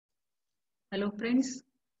Hello friends,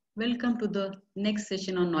 welcome to the next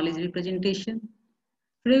session on knowledge representation.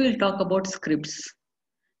 Today we'll talk about scripts.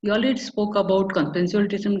 We already spoke about conceptual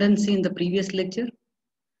dependency in the previous lecture.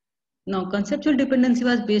 Now conceptual dependency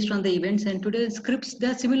was based on the events and today scripts they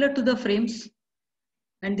are similar to the frames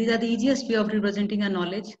and these are the easiest way of representing a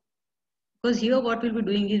knowledge because here what we'll be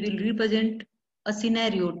doing is we'll represent a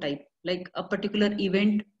scenario type like a particular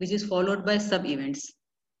event which is followed by sub events,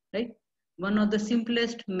 right? One of the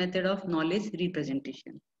simplest method of knowledge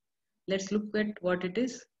representation. Let's look at what it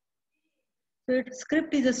is. So,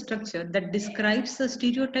 script is a structure that describes a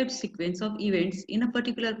stereotyped sequence of events in a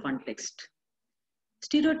particular context.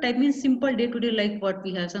 Stereotype means simple day-to-day life what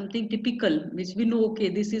we have, something typical which we know, okay,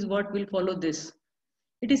 this is what will follow this.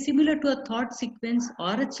 It is similar to a thought sequence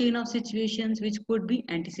or a chain of situations which could be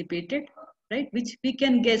anticipated, right? Which we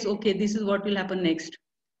can guess, okay, this is what will happen next.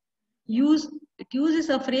 It uses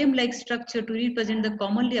a frame-like structure to represent the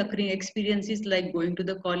commonly occurring experiences like going to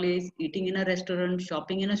the college, eating in a restaurant,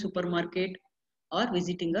 shopping in a supermarket, or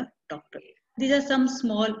visiting a doctor. These are some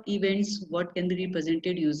small events what can be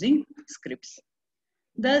represented using scripts.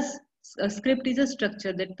 Thus, a script is a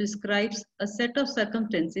structure that prescribes a set of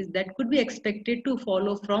circumstances that could be expected to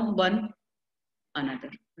follow from one another,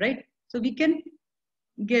 right? So we can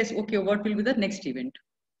guess, okay, what will be the next event.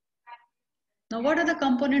 Now, what are the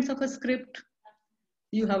components of a script?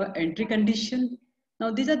 You have an entry condition. Now,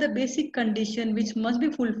 these are the basic conditions which must be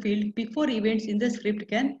fulfilled before events in the script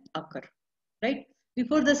can occur, right?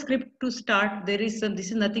 Before the script to start, this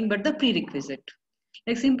is nothing but the prerequisite.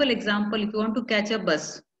 Like simple example, if you want to catch a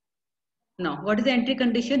bus, now what is the entry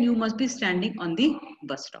condition? You must be standing on the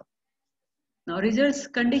bus stop. Now, results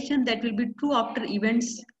condition that will be true after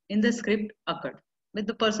events in the script occurred, but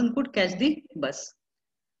the person could catch the bus.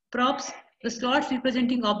 Props, the slots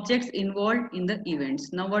representing objects involved in the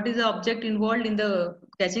events. Now, what is the object involved in the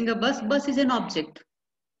catching a bus? Bus is an object,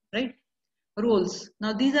 right? Roles.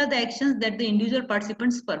 Now, these are the actions that the individual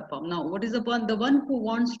participants perform. Now, what is the one? The one who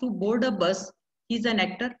wants to board a bus, he's an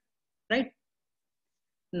actor, right?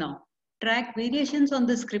 Now, track variations on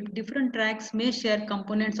the script. Different tracks may share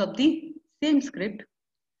components of the same script.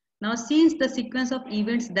 Now, since the sequence of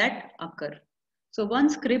events that occur. So, one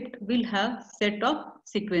script will have set of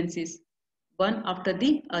sequences, one after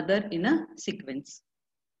the other in a sequence.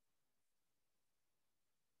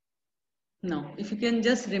 Now, if you can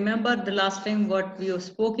just remember the last time what we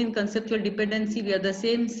spoke in conceptual dependency, we have the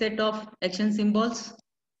same set of action symbols,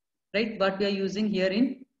 right? What we are using here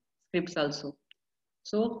in scripts also.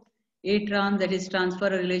 So, A trans, that is transfer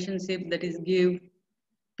a relationship, that is give.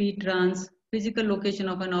 P trans, physical location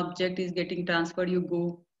of an object is getting transferred, you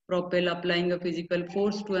go. Propel, applying a physical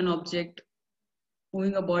force to an object.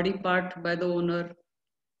 Moving a body part by the owner.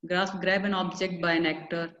 Grab an object by an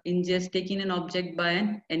actor. Ingest, taking an object by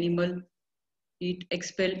an animal. Eat,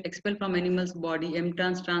 expel from animal's body. M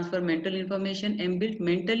trans, transfer mental information. M build,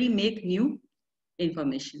 mentally make new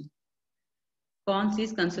information. Cons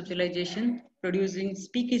is conceptualization. Producing,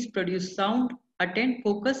 speak is produce sound. Attend,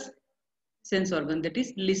 focus, sense organ, that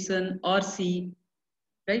is listen or see,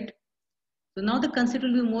 right? So now the concept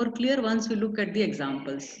will be more clear once we look at the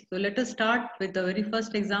examples. So let us start with the very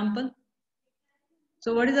first example.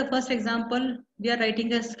 So what is the first example? We are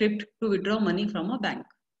writing a script to withdraw money from a bank,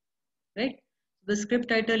 right? The script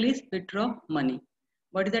title is withdraw money.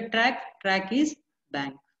 What is the track? Track is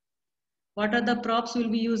bank. What are the props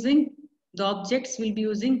we'll be using? The objects will be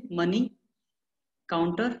using money,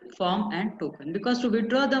 counter, form and token. Because to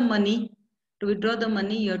withdraw the money,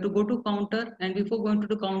 you have to go to counter, and before going to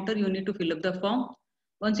the counter, you need to fill up the form.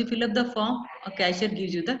 Once you fill up the form, a cashier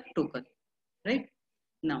gives you the token, right?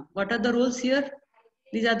 Now, what are the roles here?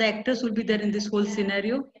 These are the actors will be there in this whole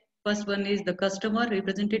scenario. First one is the customer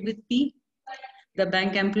represented with P, the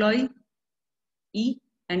bank employee E,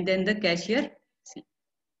 and then the cashier C,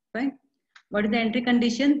 right? What is the entry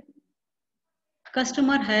condition?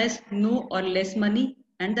 Customer has no or less money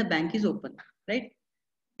and the bank is open, right?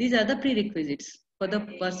 These are the prerequisites for the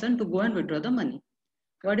person to go and withdraw the money.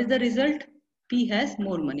 What is the result? P has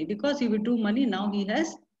more money because he withdrew money, now he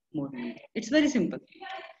has more money. It's very simple.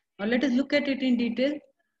 Now let us look at it in detail.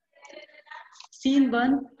 Scene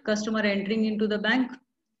 1, customer entering into the bank.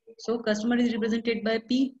 So customer is represented by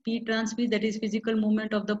P. P transfer, that is physical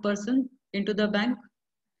movement of the person into the bank.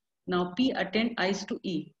 Now P attend eyes to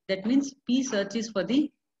E. That means P searches for the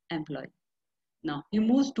employee. Now he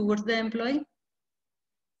moves towards the employee.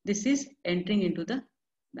 This is entering into the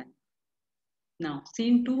bank. Now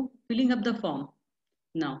scene 2, filling up the form.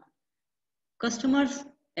 Now customers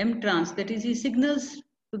M trans, that is he signals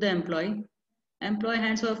to the employee. Employee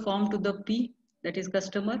hands over form to the P, that is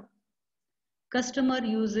customer. Customer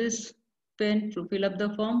uses pen to fill up the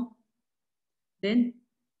form. Then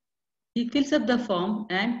he fills up the form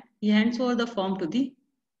and he hands over the form to the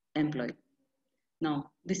employee. Now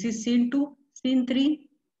this is scene 2. Scene 3,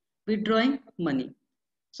 withdrawing money.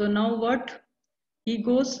 So now what? He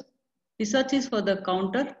goes, he searches for the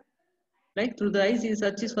counter, right? Through the eyes, he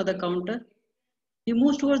searches for the counter. He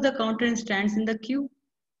moves towards the counter and stands in the queue,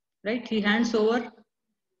 right? He hands over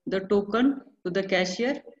the token to the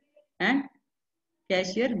cashier and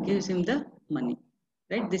cashier gives him the money,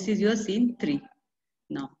 right? This is your scene 3.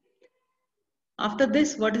 Now, after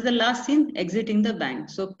this, what is the last scene? Exiting the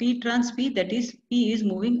bank. So P trans P, that is P is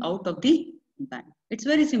moving out of the bank. It's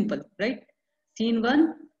very simple, right? Scene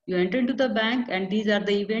 1, you enter into the bank and these are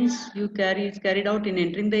the events you carried out in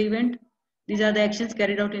entering the event. These are the actions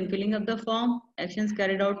carried out in filling up the form, actions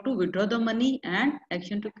carried out to withdraw the money, and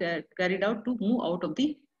action to carried out to move out of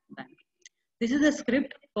the bank. This is the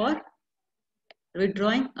script for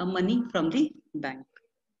withdrawing money from the bank.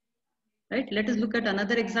 Right? Let us look at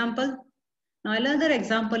another example. Now another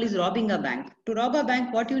example is robbing a bank. To rob a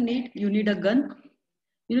bank, what you need a gun.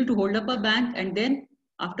 You need to hold up a bank and then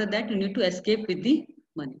after that you need to escape with the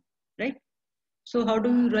money, right? So how do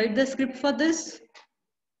you write the script for this?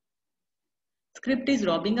 Script is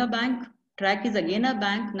robbing a bank. Track is again a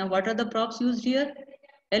bank. Now what are the props used here?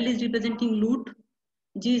 L is representing loot.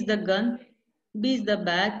 G is the gun. B is the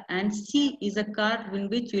bag. And C is a car in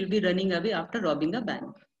which you will be running away after robbing a bank.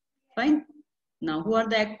 Fine. Now who are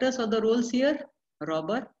the actors or the roles here?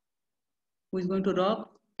 Robber, who is going to rob.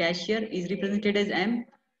 Cashier is represented as M.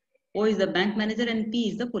 O is the bank manager and P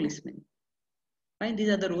is the policeman. Fine, these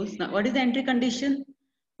are the rules. Now, what is the entry condition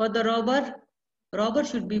for the robber? Robber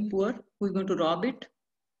should be poor, who is going to rob it,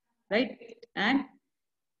 right? And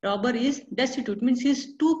robber is destitute, means he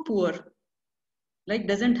is too poor, like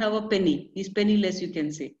doesn't have a penny. He is penniless, you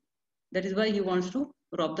can say. That is why he wants to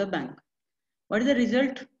rob the bank. What is the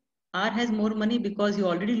result? R has more money because he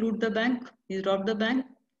already looted the bank. He robbed the bank.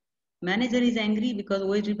 Manager is angry because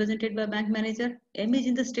O is represented by bank manager. M is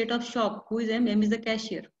in the state of shock. Who is M? M is the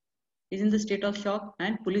cashier. Is in the state of shock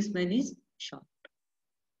and policeman is shocked.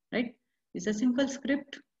 Right? It's a simple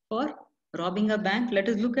script for robbing a bank. Let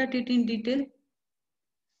us look at it in detail.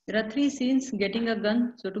 There are 3 scenes. Getting a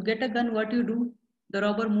gun. So to get a gun, what you do? The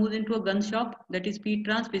robber moves into a gun shop. That is P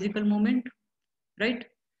trans, physical movement. Right?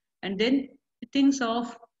 And then he thinks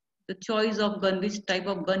of the choice of gun, which type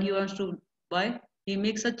of gun he wants to buy. He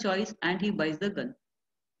makes a choice and he buys the gun,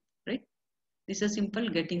 right? This is a simple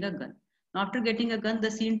getting a gun. Now after getting a gun,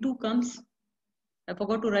 the scene 2 comes. I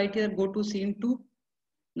forgot to write here, go to scene 2.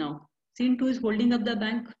 Now, scene 2 is holding up the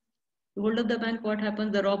bank. To hold up the bank, what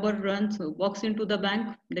happens? The robber runs, walks into the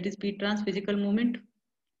bank, that is P trans, physical movement.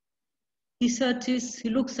 He searches,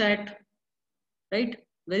 he looks at, right?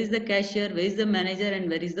 Where is the cashier, where is the manager, and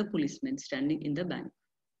where is the policeman standing in the bank?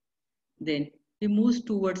 Then he moves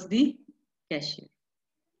towards the cashier.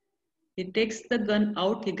 He takes the gun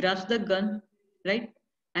out, he grabs the gun, right?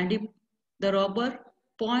 And the robber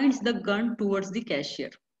points the gun towards the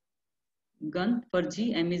cashier. Gun for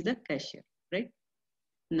G, M is the cashier, right?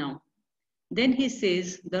 Now, then he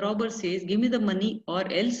says, the robber says, give me the money or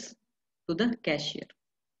else, to the cashier.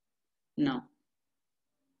 Now,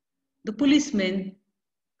 the policeman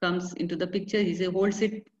comes into the picture. He says,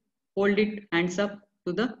 hold it, hands up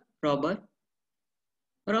to the robber.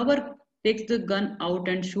 Robber takes the gun out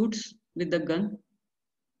and shoots with the gun.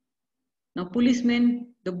 Now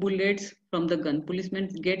policeman, the bullets from the gun. Policeman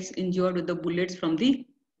gets injured with the bullets from the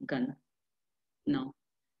gun. Now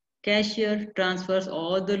cashier transfers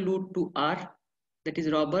all the loot to R, that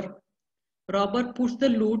is robber. Robber puts the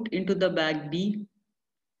loot into the bag B.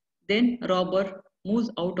 Then robber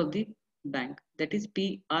moves out of the bank, that is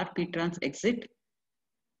P trans exit.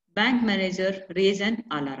 Bank manager raise an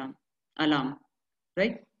alarm,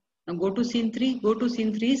 right? Now go to scene 3. Go to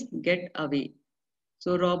scene 3 is get away.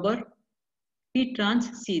 So robber P trans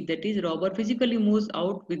C, that is robber physically moves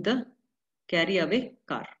out with the carry away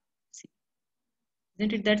car. See.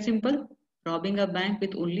 Isn't it that simple? Robbing a bank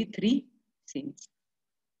with only 3 scenes.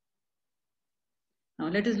 Now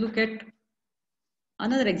let us look at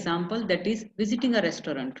another example, that is visiting a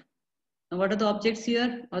restaurant. Now what are the objects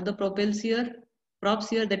here or the props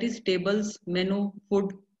here, that is tables, menu,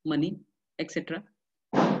 food, money, etc.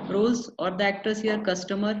 Roles or the actors here,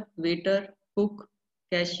 customer, waiter, cook,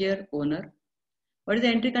 cashier, owner. What is the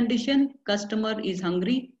entry condition? Customer is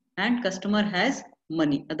hungry and customer has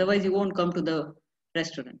money. Otherwise, you won't come to the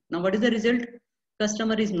restaurant. Now, what is the result?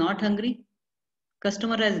 Customer is not hungry.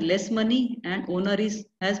 Customer has less money and owner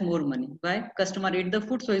has more money. Why? Customer ate the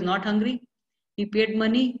food, so he's not hungry. He paid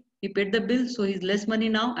money. He paid the bill, so he's less money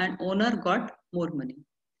now and owner got more money.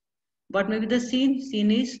 What may be the scene?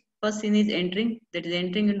 Scene is, first scene is entering, that is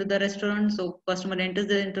entering into the restaurant. So customer enters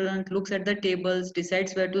the restaurant, looks at the tables,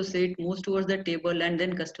 decides where to sit, moves towards the table, and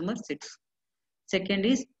then customer sits. Second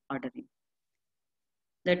is ordering.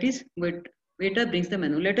 That is, waiter brings the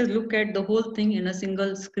menu. Let us look at the whole thing in a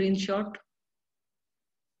single screenshot.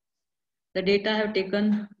 The data I have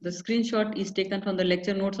taken, the screenshot is taken from the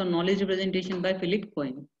lecture notes on knowledge representation by Philip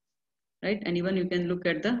Cohen, right? And even you can look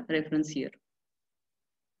at the reference here.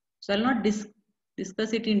 So I'll not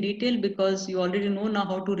discuss it in detail because you already know now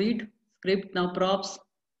how to read script. Now props,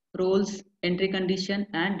 roles, entry condition,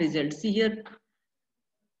 and results. See here,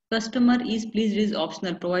 customer is pleased is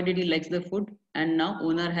optional provided he likes the food, and now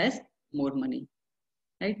owner has more money,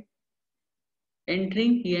 right?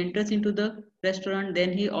 Entering, he enters into the restaurant,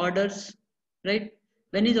 then he orders, right?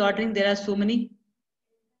 When he's ordering, there are so many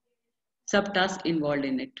subtasks involved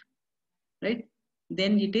in it, right?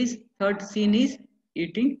 Then it is third scene is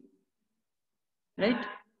eating, right?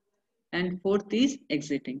 And fourth is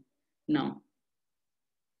exiting. Now,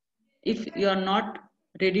 if you are not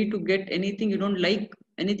ready to get anything, you don't like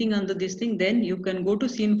anything under this thing, then you can go to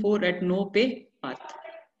scene 4 at no pay path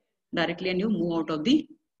directly and you move out of the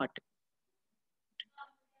hotel.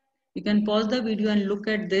 You can pause the video and look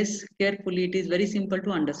at this carefully. It is very simple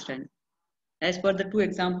to understand. As per the two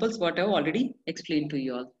examples, what I have already explained to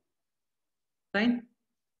you all. Fine.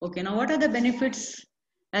 Okay, now what are the benefits?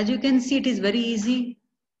 As you can see, it is very easy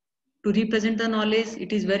to represent the knowledge.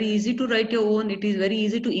 It is very easy to write your own. It is very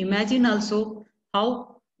easy to imagine also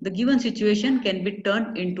how the given situation can be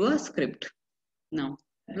turned into a script. Now,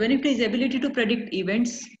 the benefit is ability to predict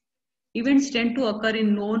events. Events tend to occur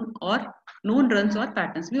in known runs or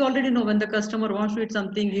patterns. We already know when the customer wants to eat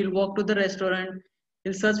something, he'll walk to the restaurant,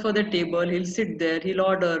 he'll search for the table, he'll sit there, he'll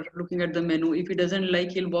order looking at the menu. If he doesn't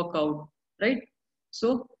like, he'll walk out, right?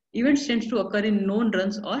 So events tend to occur in known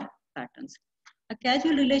runs or patterns. A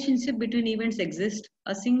causal relationship between events exists.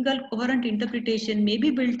 A single coherent interpretation may be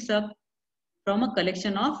built up from a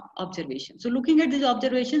collection of observations. So looking at these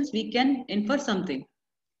observations, we can infer something.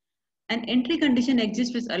 An entry condition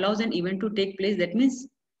exists which allows an event to take place. That means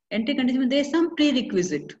entry condition, there is some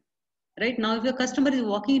prerequisite. Right now, if your customer is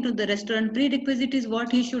walking into the restaurant, prerequisite is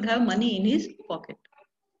what he should have money in his pocket.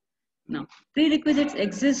 Now, prerequisites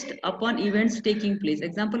exist upon events taking place.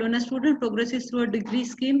 Example, when a student progresses through a degree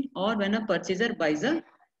scheme or when a purchaser buys a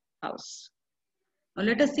house. Now,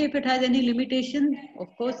 let us see if it has any limitation. Of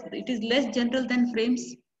course, it is less general than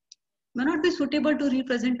frames. May not be suitable to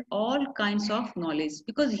represent all kinds of knowledge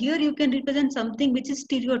because here you can represent something which is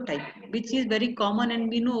stereotype, which is very common and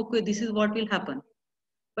we know, okay, this is what will happen.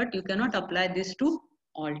 But you cannot apply this to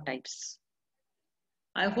all types.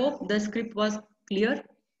 I hope the script was clear.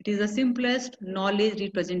 It is the simplest knowledge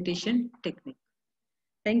representation technique.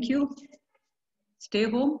 Thank you. Stay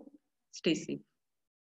home, stay safe.